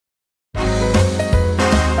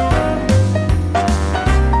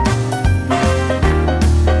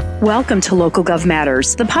Welcome to Local Gov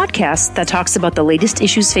Matters, the podcast that talks about the latest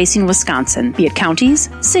issues facing Wisconsin, be it counties,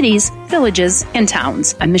 cities, villages, and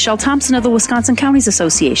towns. I'm Michelle Thompson of the Wisconsin Counties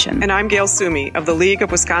Association. And I'm Gail Sumi of the League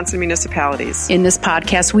of Wisconsin Municipalities. In this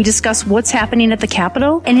podcast, we discuss what's happening at the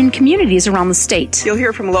Capitol and in communities around the state. You'll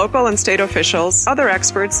hear from local and state officials, other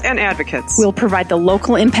experts, and advocates. We'll provide the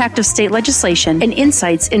local impact of state legislation and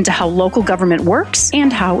insights into how local government works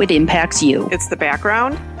and how it impacts you. It's the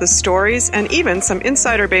background, the stories, and even some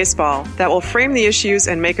insider baseball that will frame the issues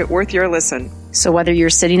and make it worth your listen. So whether you're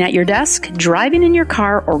sitting at your desk, driving in your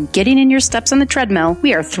car, or getting in your steps on the treadmill,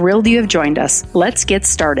 we are thrilled you have joined us. Let's get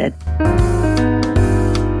started.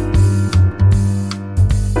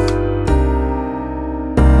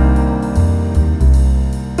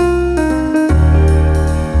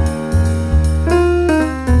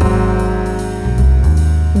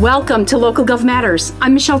 Welcome to Local Gov Matters.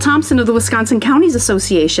 I'm Michelle Thompson of the Wisconsin Counties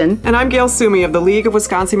Association. And I'm Gail Sumi of the League of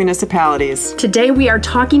Wisconsin Municipalities. Today we are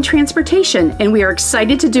talking transportation, and we are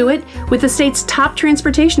excited to do it with the state's top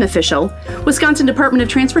transportation official, Wisconsin Department of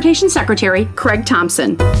Transportation Secretary Craig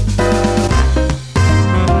Thompson.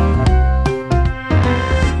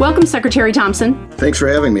 Welcome, Secretary Thompson. Thanks for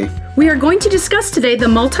having me. We are going to discuss today the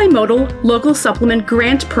Multimodal Local Supplement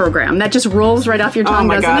Grant Program. That just rolls right off your tongue,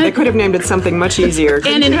 doesn't it? Oh my God, they could have named it something much easier.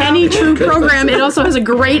 And in any true program, it also has a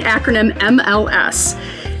great acronym, MLS.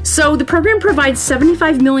 So the program provides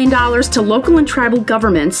 $75 million to local and tribal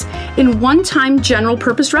governments in one-time general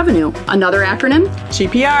purpose revenue. Another acronym?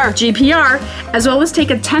 GPR, as well as take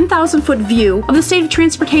a 10,000-foot view of the state of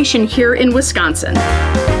transportation here in Wisconsin.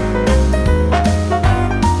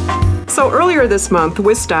 So earlier this month,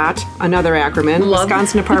 WisDOT, another acronym,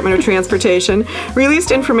 Wisconsin Department of Transportation,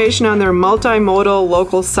 released information on their Multimodal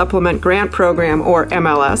Local Supplement Grant Program, or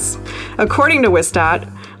MLS. According to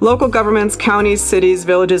WisDOT, local governments, counties, cities,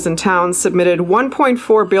 villages, and towns submitted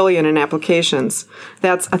 $1.4 billion in applications.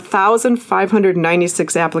 That's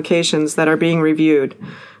 1,596 applications that are being reviewed.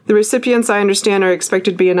 The recipients, I understand, are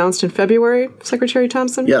expected to be announced in February, Secretary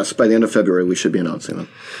Thompson? Yes, by the end of February, we should be announcing them.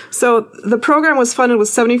 So the program was funded with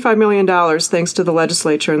 $75 million thanks to the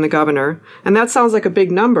legislature and the governor. And that sounds like a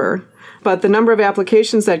big number, but the number of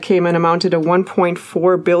applications that came in amounted to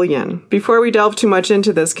 $1.4 billion. Before we delve too much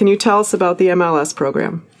into this, can you tell us about the MLS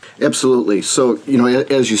program? Absolutely. So,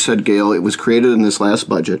 as you said, Gail, it was created in this last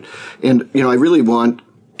budget. And, I really want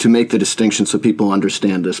to make the distinction so people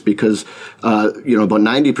understand this because, about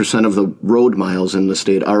 90% of the road miles in the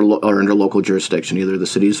state are under local jurisdiction, either the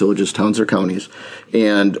cities, villages, towns, or counties.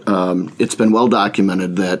 And it's been well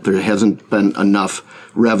documented that there hasn't been enough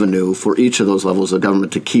revenue for each of those levels of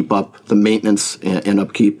government to keep up the maintenance and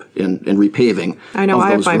upkeep and repaving. I know, of I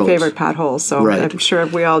have those my roads. favorite potholes, so right. I'm sure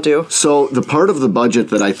we all do. So the part of the budget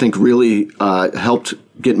that I think really helped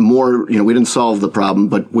get more, we didn't solve the problem,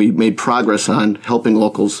 but we made progress on helping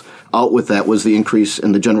locals out with that was the increase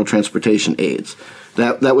in the general transportation aids.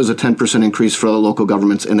 That was a 10% increase for the local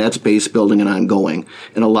governments, and that's base building and ongoing,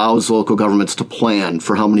 and allows local governments to plan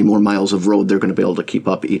for how many more miles of road they're going to be able to keep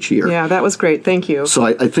up each year. Yeah, that was great. Thank you. So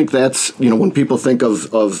I think that's, when people think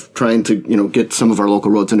of trying to, get some of our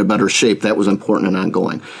local roads into better shape, that was important and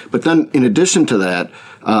ongoing. But then in addition to that,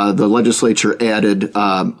 the legislature added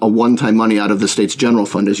a one-time money out of the state's general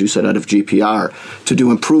fund, as you said, out of GPR, to do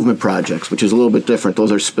improvement projects, which is a little bit different.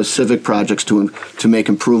 Those are specific projects to make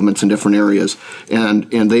improvements in different areas.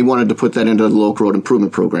 And they wanted to put that into the Local Road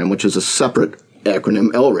Improvement Program, which is a separate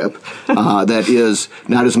acronym, LRIP, that is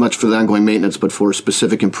not as much for the ongoing maintenance, but for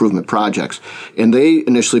specific improvement projects. And they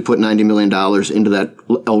initially put $90 million into that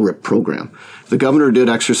LRIP program. The governor did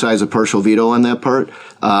exercise a partial veto on that part.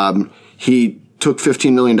 He took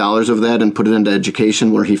 $15 million of that and put it into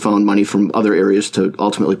education, where he found money from other areas to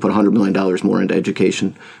ultimately put $100 million more into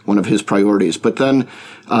education, one of his priorities. But then,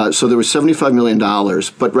 so there was $75 million,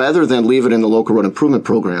 but rather than leave it in the Local Road Improvement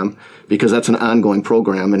Program, because that's an ongoing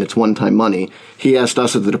program and it's one-time money, he asked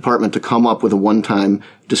us at the department to come up with a one-time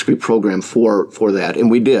discrete program for that, and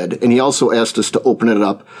we did. And he also asked us to open it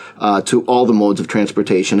up to all the modes of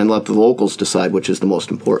transportation and let the locals decide which is the most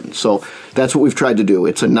important. So that's what we've tried to do.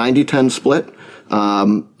 It's a 90-10 split,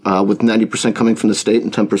 with 90% coming from the state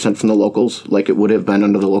and 10% from the locals, like it would have been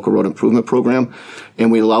under the Local Road Improvement Program.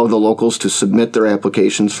 And we allow the locals to submit their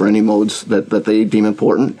applications for any modes that they deem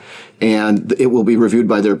important, and it will be reviewed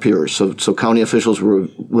by their peers. So county officials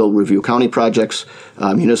will review county projects,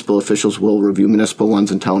 municipal officials will review municipal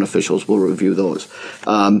ones, and town officials will review those.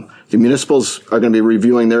 The municipals are going to be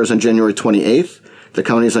reviewing theirs on January 28th. the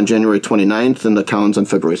county's on January 29th, and the town's on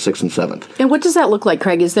February 6th and 7th. And what does that look like,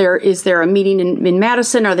 Craig? Is there a meeting in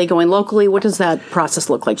Madison? Are they going locally? What does that process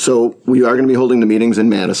look like? So we are going to be holding the meetings in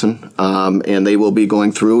Madison, and they will be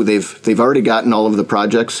going through. They've already gotten all of the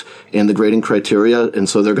projects and the grading criteria, and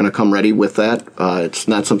so they're going to come ready with that. It's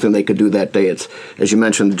not something they could do that day. It's, as you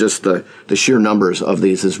mentioned, just the sheer numbers of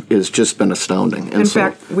these is just been astounding. And in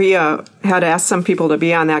fact, we had asked some people to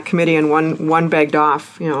be on that committee, and one begged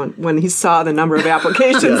off, when he saw the number of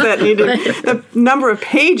applications that needed, the number of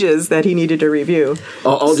pages that he needed to review.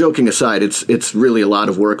 All joking aside, it's really a lot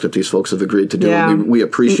of work that these folks have agreed to do. Yeah. We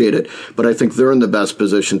appreciate it, but I think they're in the best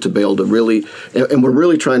position to be able to really, and we're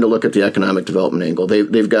really trying to look at the economic development angle.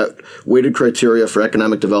 They've got weighted criteria for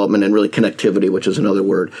economic development and really connectivity, which is another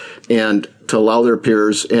word, and to allow their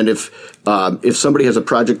peers, and if somebody has a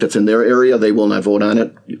project that's in their area, they will not vote on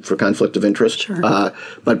it for conflict of interest. Sure.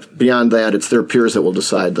 But beyond that, it's their peers that will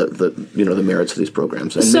decide the merits of these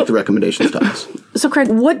programs and make the recommendations to us. So, Craig,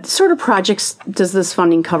 what sort of projects does this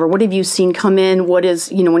funding cover? What have you seen come in? What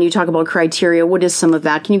is, when you talk about criteria, what is some of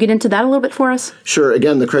that? Can you get into that a little bit for us? Sure.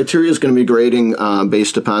 Again, the criteria is going to be grading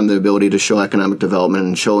based upon the ability to show economic development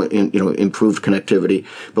and show improved connectivity.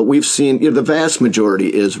 But we've seen the vast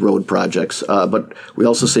majority is road projects. But we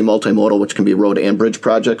also see multimodal, which can be road and bridge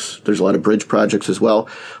projects. There's a lot of bridge projects as well.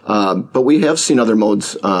 But we have seen other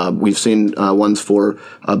modes. We've seen ones for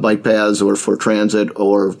bike paths or for transit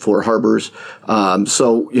or for harbors.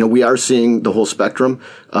 So we are seeing the whole spectrum.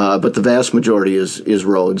 But the vast majority is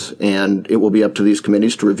roads, and it will be up to these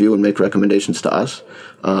committees to review and make recommendations to us.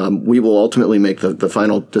 We will ultimately make the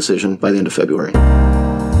final decision by the end of February.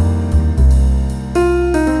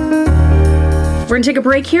 We're going to take a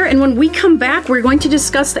break here, and when we come back, we're going to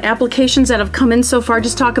discuss the applications that have come in so far,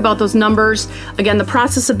 just talk about those numbers, again, the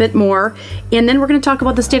process a bit more, and then we're going to talk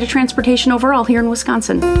about the state of transportation overall here in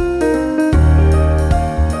Wisconsin.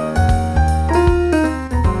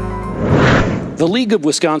 The League of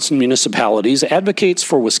Wisconsin Municipalities advocates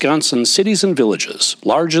for Wisconsin cities and villages,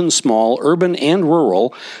 large and small, urban and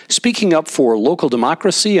rural, speaking up for local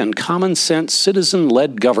democracy and common sense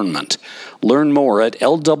citizen-led government. Learn more at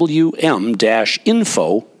lwm-info.org.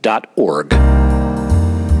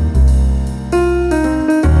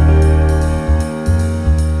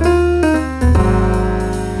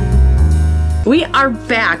 We are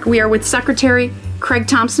back. We are with Secretary Craig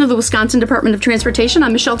Thompson of the Wisconsin Department of Transportation.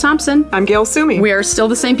 I'm Michelle Thompson. I'm Gail Sumi. We are still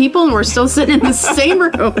the same people, and we're still sitting in the same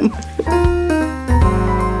room.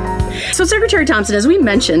 So, Secretary Thompson, as we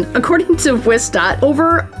mentioned, according to WisDOT,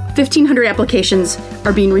 over 1,500 applications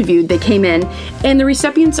are being reviewed. They came in, and the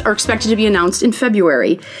recipients are expected to be announced in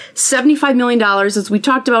February. $75 million, as we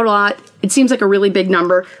talked about a lot, it seems like a really big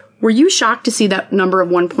number. Were you shocked to see that number of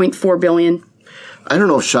 $1.4 billion? I don't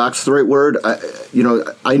know if shock's the right word.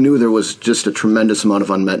 I knew there was just a tremendous amount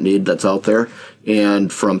of unmet need that's out there.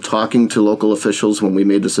 And from talking to local officials when we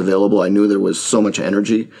made this available, I knew there was so much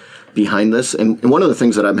energy behind this. And one of the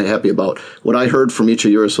things that I'm happy about, what I heard from each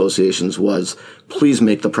of your associations was, please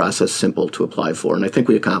make the process simple to apply for. And I think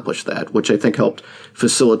we accomplished that, which I think helped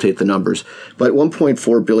facilitate the numbers. But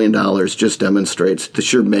 $1.4 billion just demonstrates the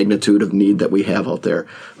sheer magnitude of need that we have out there.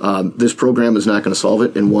 This program is not going to solve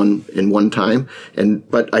it in one time.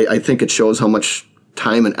 But I think it shows how much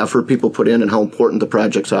time and effort people put in and how important the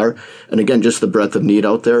projects are. And again, just the breadth of need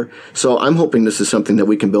out there. So I'm hoping this is something that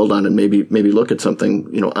we can build on and maybe look at something,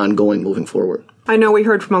 ongoing moving forward. I know we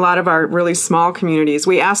heard from a lot of our really small communities.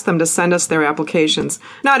 We asked them to send us their applications.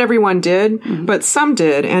 Not everyone did, but some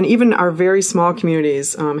did. And even our very small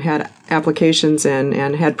communities had applications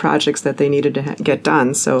and had projects that they needed to get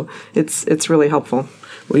done. So it's really helpful.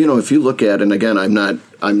 Well, if you look at, and again, I'm not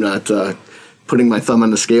putting my thumb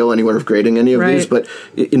on the scale anywhere of grading any of these, but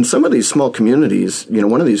in some of these small communities,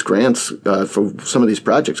 one of these grants for some of these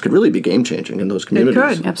projects could really be game-changing in those communities. It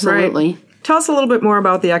could. Absolutely. Right. Tell us a little bit more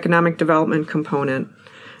about the economic development component.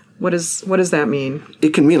 What does that mean?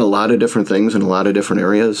 It can mean a lot of different things in a lot of different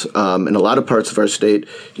areas. In a lot of parts of our state,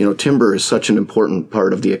 timber is such an important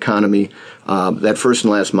part of the economy. That first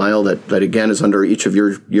and last mile that again is under each of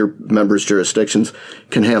your members' jurisdictions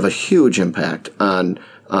can have a huge impact on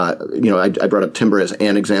I brought up timber as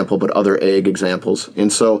an example, but other ag examples.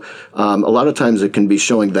 And so a lot of times it can be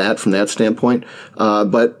showing that from that standpoint.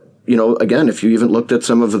 But again, if you even looked at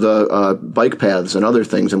some of the bike paths and other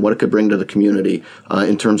things and what it could bring to the community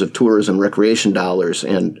in terms of tourism, recreation dollars,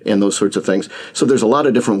 and those sorts of things. So there's a lot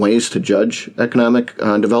of different ways to judge economic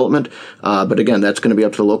development. But again, that's going to be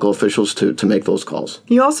up to the local officials to make those calls.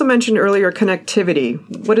 You also mentioned earlier connectivity.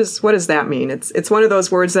 What does that mean? It's one of those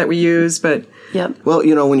words that we use, but... Yep. Well,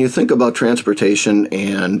 when you think about transportation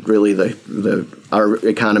and really the our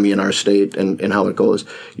economy in our state and how it goes,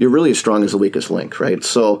 you're really as strong as the weakest link, right?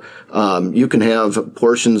 So you can have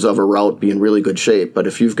portions of a route be in really good shape, but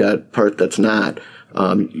if you've got part that's not,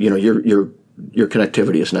 your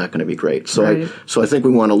connectivity is not going to be great. So right. I think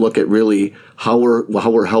we want to look at really how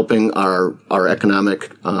we're helping our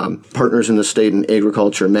economic partners in the state in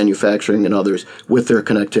agriculture, manufacturing, and others with their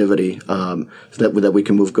connectivity, so that we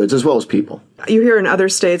can move goods as well as people. You hear in other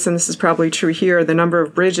states, and this is probably true here, the number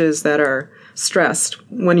of bridges that are stressed.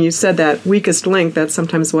 When you said that weakest link, that's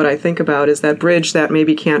sometimes what I think about, is that bridge that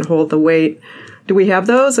maybe can't hold the weight. Do we have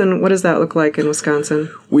those, and what does that look like in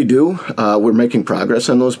Wisconsin? We do. We're making progress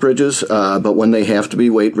on those bridges, but when they have to be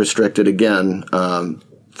weight restricted again,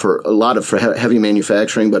 for heavy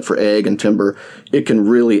manufacturing, but for ag and timber, it can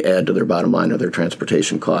really add to their bottom line or their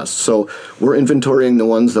transportation costs. So we're inventorying the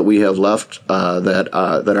ones that we have left that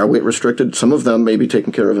are weight restricted. Some of them may be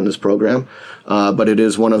taken care of in this program, but it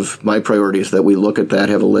is one of my priorities that we look at that,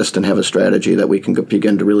 have a list, and have a strategy that we can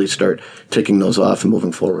begin to really start ticking those off and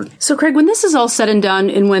moving forward. So, Craig, when this is all said and done,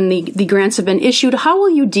 and when the grants have been issued, how will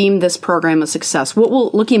you deem this program a success?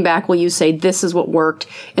 Looking back, will you say this is what worked,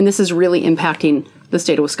 and this is really impacting the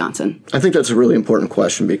state of Wisconsin? I think that's a really important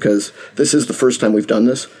question because this is the first time we've done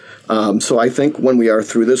this. So I think when we are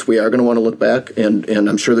through this, we are going to want to look back, and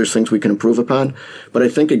I'm sure there's things we can improve upon. But I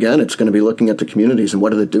think, again, it's going to be looking at the communities and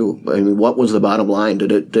what did it do? I mean, what was the bottom line?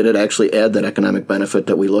 Did it actually add that economic benefit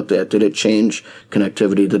that we looked at? Did it change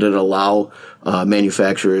connectivity? Did it allow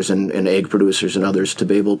manufacturers and egg producers and others to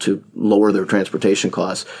be able to lower their transportation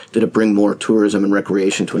costs? Did it bring more tourism and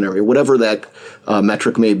recreation to an area? Whatever that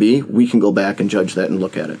metric may be, we can go back and judge that and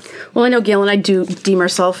look at it. Well, I know Gail and I do deem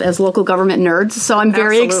ourselves as local government nerds, so I'm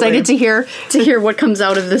very excited to hear what comes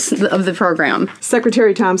out of the program.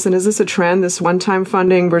 Secretary Thompson, is this a trend, this one-time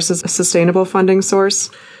funding versus a sustainable funding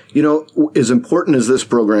source? You know, as important as this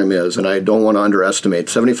program is, and I don't want to underestimate,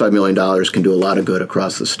 $75 million can do a lot of good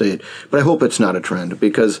across the state, but I hope it's not a trend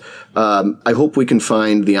because I hope we can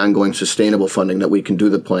find the ongoing sustainable funding that we can do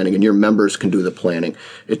the planning and your members can do the planning.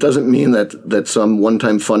 It doesn't mean that some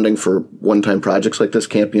one-time funding for one-time projects like this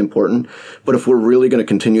can't be important, but if we're really going to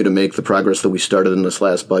continue to make the progress that we started in this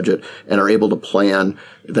last budget and are able to plan,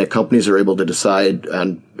 that companies are able to decide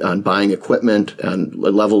on buying equipment and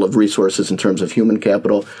a level of resources in terms of human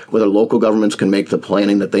capital, whether local governments can make the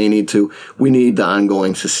planning that they need to, we need the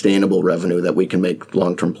ongoing sustainable revenue that we can make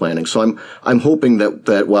long-term planning. So I'm hoping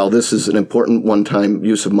that while this is an important one-time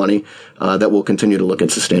use of money, that we'll continue to look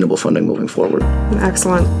at sustainable funding moving forward.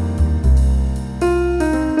 Excellent.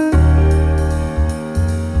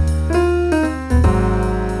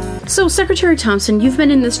 So, Secretary Thompson, you've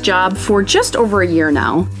been in this job for just over a year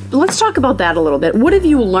now. Let's talk about that a little bit. What have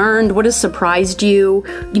you learned? What has surprised you?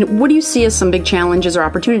 What do you see as some big challenges or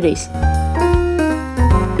opportunities?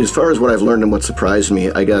 As far as what I've learned and what surprised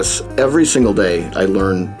me, I guess every single day I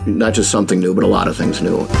learn not just something new, but a lot of things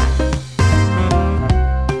new.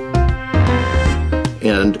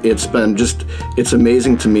 And it's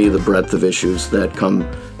amazing to me the breadth of issues that come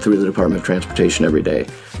through the Department of Transportation every day.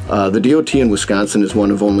 The DOT in Wisconsin is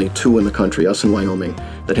one of only two in the country, us and Wyoming,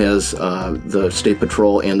 that has the State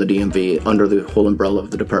Patrol and the DMV under the whole umbrella of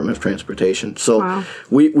the Department of Transportation. So wow.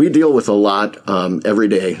 we deal with a lot every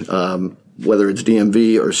day, whether it's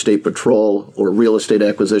DMV or State Patrol or real estate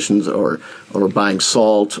acquisitions or buying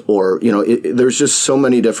salt or, there's just so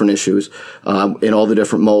many different issues in all the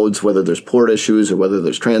different modes, whether there's port issues or whether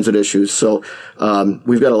there's transit issues. So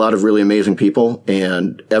we've got a lot of really amazing people,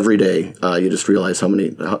 and every day you just realize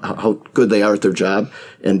how good they are at their job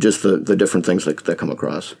and just the different things that come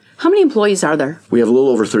across. How many employees are there? We have a little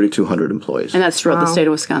over 3,200 employees. And that's throughout the state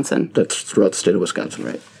of Wisconsin? That's throughout the state of Wisconsin,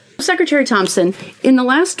 right. Secretary Thompson, in the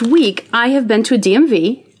last week, I have been to a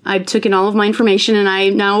DMV. I've taken all of my information, and I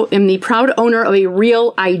now am the proud owner of a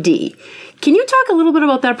Real ID. Can you talk a little bit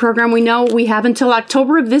about that program? We know we have until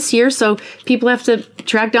October of this year, so people have to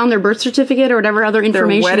track down their birth certificate or whatever other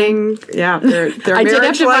information. Their wedding, yeah, their I did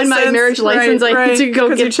have to find my marriage license. Right, I had to go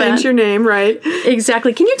get that. Because you changed your name, right?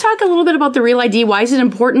 Exactly. Can you talk a little bit about the Real ID? Why is it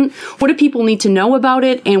important? What do people need to know about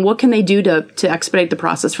it? And what can they do to expedite the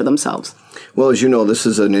process for themselves? Well, as you know, this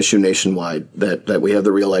is an issue nationwide that we have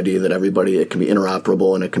the Real ID that it can be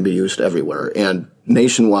interoperable and it can be used everywhere. And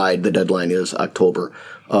nationwide, the deadline is October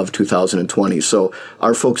of 2020. So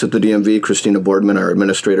our folks at the DMV, Christina Boardman, our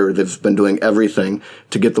administrator, they've been doing everything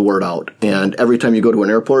to get the word out. And every time you go to an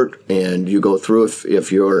airport and you go through,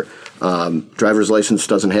 if your driver's license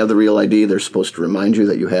doesn't have the Real ID, they're supposed to remind you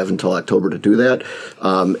that you have until October to do that.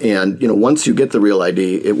 And once you get the Real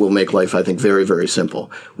ID, it will make life, I think, very, very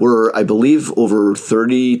simple. I believe, over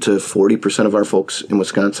 30 to 40% of our folks in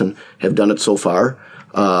Wisconsin have done it so far.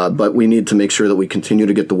 But we need to make sure that we continue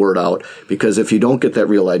to get the word out, because if you don't get that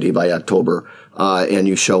real ID by October, and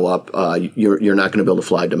you show up, you're not going to be able to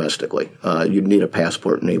fly domestically. You'd need a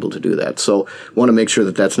passport and able to do that. So want to make sure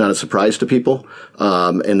that that's not a surprise to people,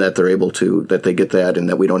 and that they're able to, that they get that, and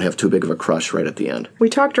that we don't have too big of a crush right at the end. We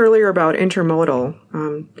talked earlier about intermodal.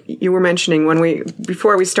 You were mentioning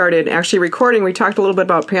before we started actually recording, we talked a little bit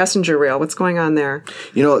about passenger rail. What's going on there?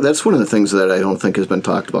 That's one of the things that I don't think has been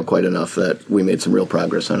talked about quite enough that we made some real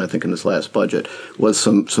progress on, I think, in this last budget, was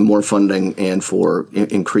some more funding and for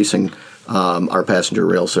increasing our passenger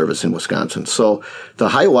rail service in Wisconsin. So the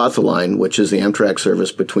Hiawatha line, which is the Amtrak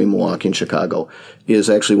service between Milwaukee and Chicago, is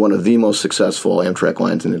actually one of the most successful Amtrak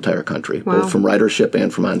lines in the entire country, both from ridership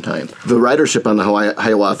and from on time. The ridership on the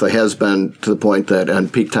Hiawatha has been to the point that on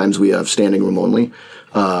peak times we have standing room only,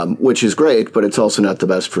 which is great, but it's also not the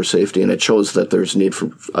best for safety, and it shows that there's need for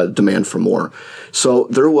demand for more. So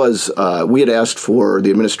there was, the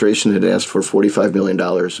administration had asked for $45 million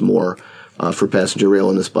more for passenger rail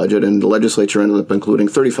in this budget, and the legislature ended up including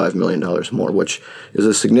 $35 million more, which is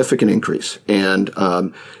a significant increase. And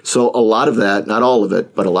so a lot of that, not all of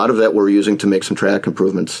it, but a lot of that we're using to make some track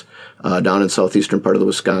improvements down in southeastern part of the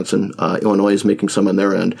Wisconsin. Illinois is making some on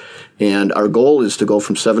their end. And our goal is to go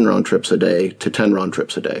from 7 round trips a day to 10 round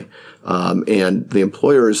trips a day. And the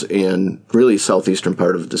employers in really southeastern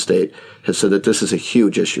part of the state have said that this is a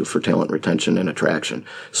huge issue for talent retention and attraction.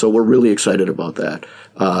 So we're really excited about that.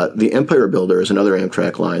 The Empire Builder is another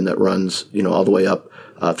Amtrak line that runs, all the way up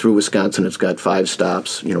through Wisconsin. It's got 5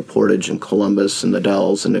 stops, Portage and Columbus and the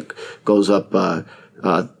Dells, and it goes up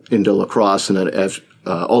into La Crosse and then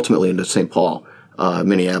ultimately into St. Paul,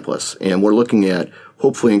 Minneapolis. And we're looking at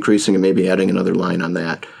hopefully increasing and maybe adding another line on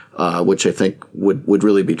that, which I think would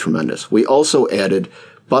really be tremendous. We also added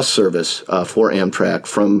bus service for Amtrak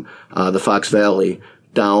from the Fox Valley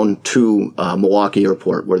down to Milwaukee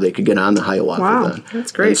Airport, where they could get on the Hiawatha. Wow, then.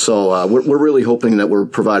 That's great. And so we're really hoping that we're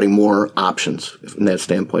providing more options from that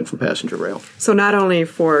standpoint from passenger rail. So not only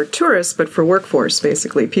for tourists, but for workforce,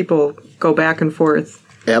 basically. People go back and forth.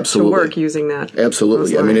 Absolutely. To work using that.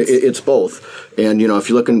 Absolutely. I mean, it's both. And, if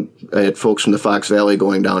you're looking at folks from the Fox Valley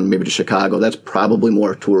going down maybe to Chicago, that's probably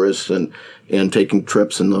more tourists and taking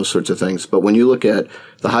trips and those sorts of things. But when you look at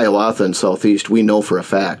the Hiawatha and Southeast, we know for a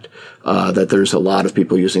fact that there's a lot of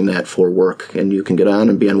people using that for work. And you can get on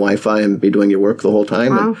and be on Wi-Fi and be doing your work the whole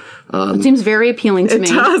time. Wow. And, it seems very appealing to me.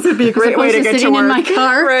 It does. It'd be a great way to get to sitting work. in my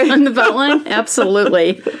car on the Beltline.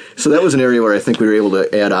 Absolutely. So that was an area where I think we were able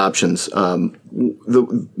to add options.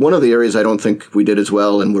 One of the areas I don't think we did as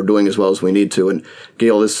well, and we're doing as well as we need to, and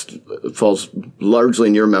Gail, this falls largely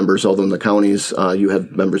in your members, although in the counties you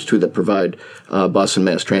have members too that provide bus and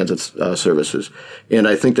mass transit services. And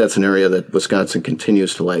I think that's an area that Wisconsin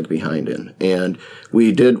continues to lag behind in. And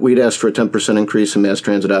we'd asked for a 10% increase in mass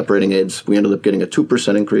transit operating aids. We ended up getting a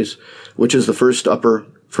 2% increase, which is the first upper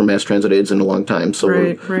for mass transit aids in a long time. So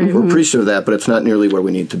we're appreciative of that, but it's not nearly where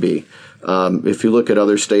we need to be. If you look at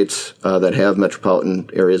other states that have metropolitan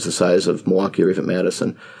areas the size of Milwaukee or even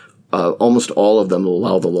Madison, almost all of them will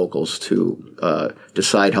allow the locals to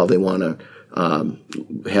decide how they want to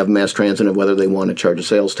have mass transit and whether they want to charge a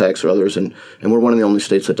sales tax or others. And we're one of the only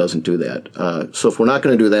states that doesn't do that. So if we're not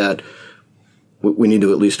going to do that, we need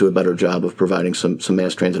to at least do a better job of providing some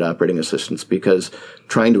mass transit operating assistance, because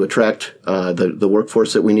trying to attract the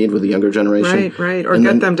workforce that we need with the younger generation. Right. Or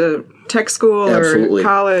get them to tech school absolutely. Or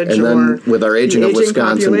college. And then with our aging of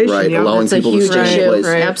Wisconsin, allowing that's people to stay in place,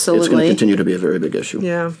 absolutely. it's going to continue to be a very big issue.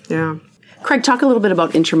 Yeah. Craig, talk a little bit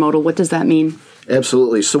about intermodal. What does that mean?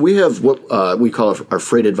 Absolutely. So we have what we call our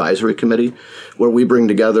Freight Advisory Committee, where we bring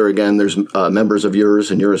together, again, there's members of yours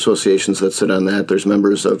and your associations that sit on that. There's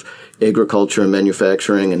members of agriculture and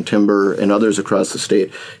manufacturing and timber and others across the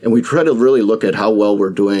state. And we try to really look at how well we're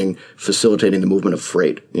doing facilitating the movement of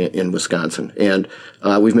freight in Wisconsin. And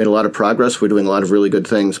we've made a lot of progress. We're doing a lot of really good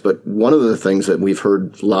things. But one of the things that we've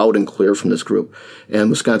heard loud and clear from this group, and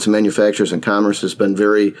Wisconsin Manufacturers and Commerce has been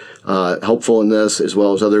very helpful in this, as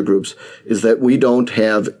well as other groups, is that we don't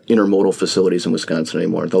have intermodal facilities in Wisconsin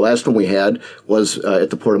anymore. The last one we had was at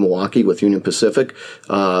the Port of Milwaukee with Union Pacific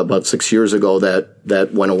about 6 years ago.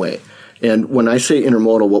 That went away. And when I say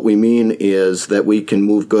intermodal, what we mean is that we can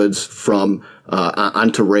move goods from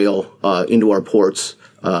onto rail into our ports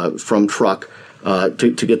from truck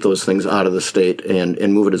to get those things out of the state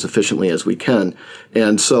and move it as efficiently as we can.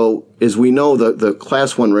 And so, as we know, the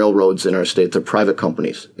Class 1 railroads in our state, they're private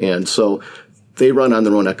companies. And so they run on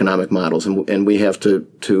their own economic models, and we have to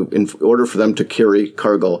in order for them to carry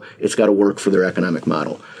cargo, it's got to work for their economic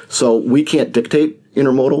model. So we can't dictate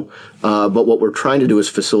intermodal, but what we're trying to do is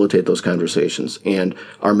facilitate those conversations and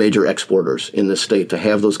our major exporters in the state to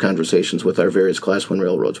have those conversations with our various Class 1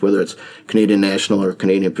 railroads, whether it's Canadian National or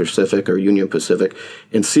Canadian Pacific or Union Pacific,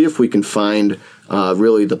 and see if we can find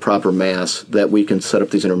really the proper mass that we can set up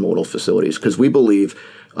these intermodal facilities. Because we believe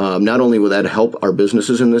not only will that help our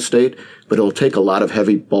businesses in this state, but it'll take a lot of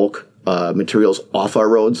heavy bulk materials off our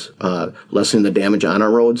roads, lessening the damage on our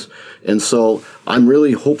roads. And so I'm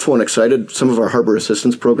really hopeful and excited. Some of our harbor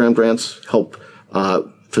assistance program grants help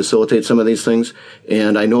facilitate some of these things.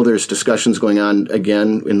 And I know there's discussions going on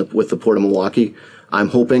again with the Port of Milwaukee. I'm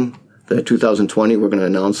hoping that 2020 we're going to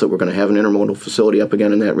announce that we're going to have an intermodal facility up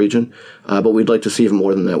again in that region. But we'd like to see even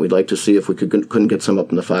more than that. We'd like to see if we couldn't get some up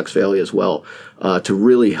in the Fox Valley as well to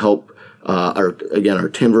really help our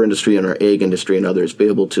timber industry and our egg industry and others be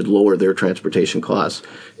able to lower their transportation costs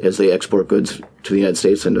as they export goods to the United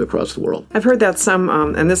States and across the world. I've heard that some,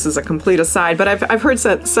 and this is a complete aside, but I've heard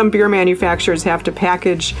that some beer manufacturers have to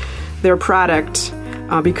package their product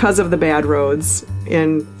because of the bad roads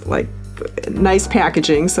in like nice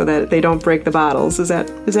packaging so that they don't break the bottles. Is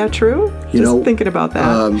that true? Just thinking about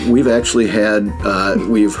that. We've actually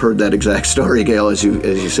we've heard that exact story, Gail, as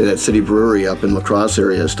you say. That City Brewery up in La Crosse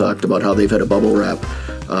area has talked about how they've had to bubble wrap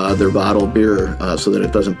their bottled beer so that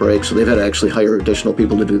it doesn't break. So they've had to actually hire additional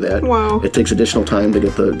people to do that. Wow. It takes additional time to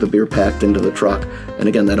get the beer packed into the truck. And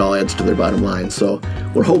again, that all adds to their bottom line. So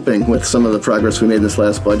we're hoping with some of the progress we made in this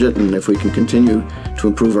last budget, and if we can continue to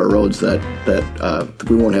improve our roads, that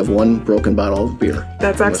we won't have one broken bottle of beer.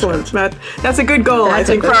 That's excellent. That's a good goal, That's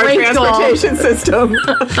I think, for our transportation system.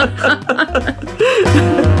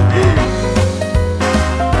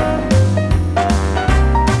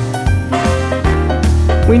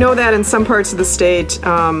 We know that in some parts of the state,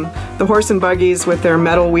 the horse and buggies with their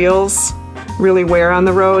metal wheels really wear on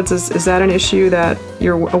the roads. Is that an issue that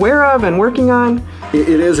you're aware of and working on? It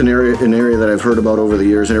is an area that I've heard about over the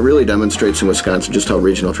years, and it really demonstrates in Wisconsin just how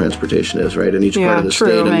regional transportation is, right, in each part of the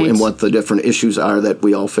state, and what the different issues are that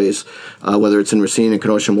we all face, whether it's in Racine and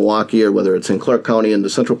Kenosha, Milwaukee, or whether it's in Clark County in the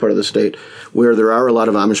central part of the state, where there are a lot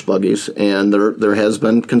of Amish buggies, and there has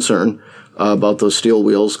been concern about those steel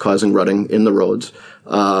wheels causing rutting in the roads.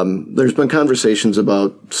 There's been conversations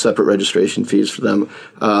about separate registration fees for them.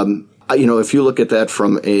 If you look at that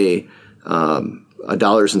from a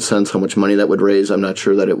dollars and cents, how much money that would raise, I'm not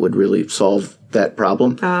sure that it would really solve that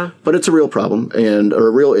problem. But it's a real problem or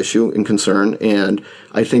a real issue and concern. And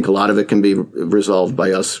I think a lot of it can be resolved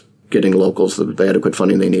by us getting locals the adequate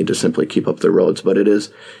funding they need to simply keep up their roads. But it is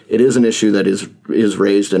an issue that is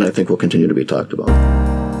raised, and I think will continue to be talked about.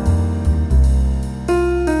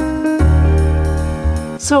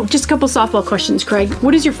 So just a couple softball questions, Craig.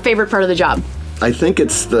 What is your favorite part of the job? I think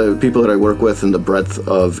it's the people that I work with and the breadth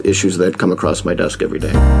of issues that come across my desk every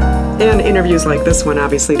day. And interviews like this one,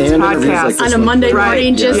 obviously, this podcast. On a Monday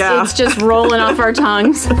morning, it's just rolling off our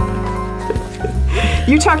tongues.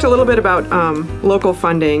 You talked a little bit about local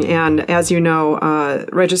funding, and as you know,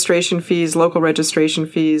 local registration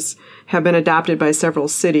fees have been adopted by several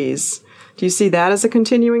cities. Do you see that as a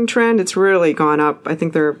continuing trend? It's really gone up. I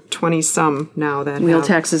think there are 20-some now that wheel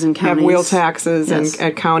taxes in counties. Have wheel taxes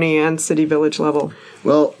at county and city village level.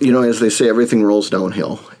 Well, as they say, everything rolls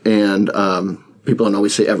downhill. And people don't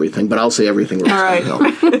always say everything, but I'll say everything rolls downhill.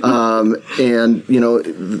 And,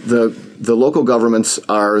 the local governments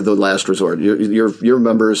are the last resort. Your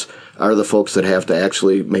members are the folks that have to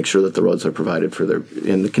actually make sure that the roads are provided for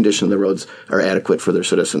and the condition of the roads are adequate for their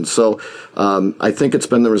citizens. So I think it's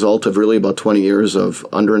been the result of really about 20 years of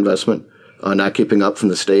underinvestment, not keeping up from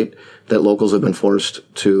the state, that locals have been forced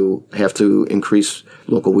to have to increase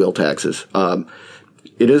local wheel taxes.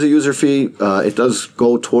 It is a user fee. It does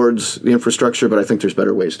go towards the infrastructure, but I think there's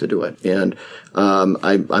better ways to do it. And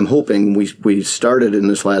I'm hoping we started in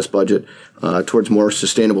this last budget towards more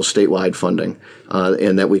sustainable statewide funding,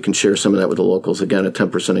 and that we can share some of that with the locals. Again, a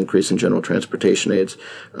 10% increase in general transportation aids,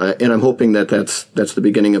 and I'm hoping that that's the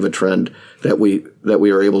beginning of a trend that we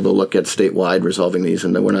are able to look at statewide resolving these,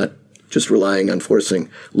 and that we're not just relying on forcing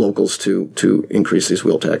locals to increase these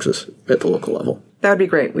wheel taxes at the local level. That would be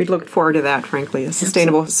great. We'd look forward to that, frankly, a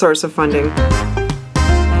sustainable source of funding.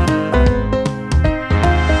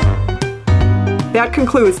 That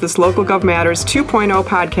concludes this Local Gov Matters 2.0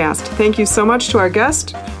 podcast. Thank you so much to our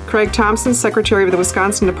guest, Craig Thompson, Secretary of the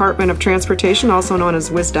Wisconsin Department of Transportation, also known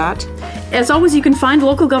as WisDOT. As always, you can find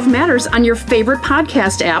Local Gov Matters on your favorite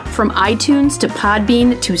podcast app, from iTunes to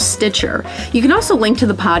Podbean to Stitcher. You can also link to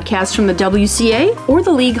the podcast from the WCA or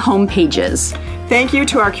the League homepages. Thank you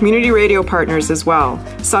to our community radio partners as well: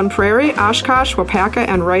 Sun Prairie, Oshkosh, Wapaka,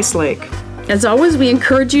 and Rice Lake. As always, we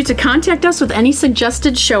encourage you to contact us with any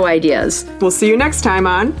suggested show ideas. We'll see you next time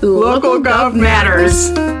on Local Gov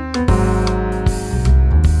Matters.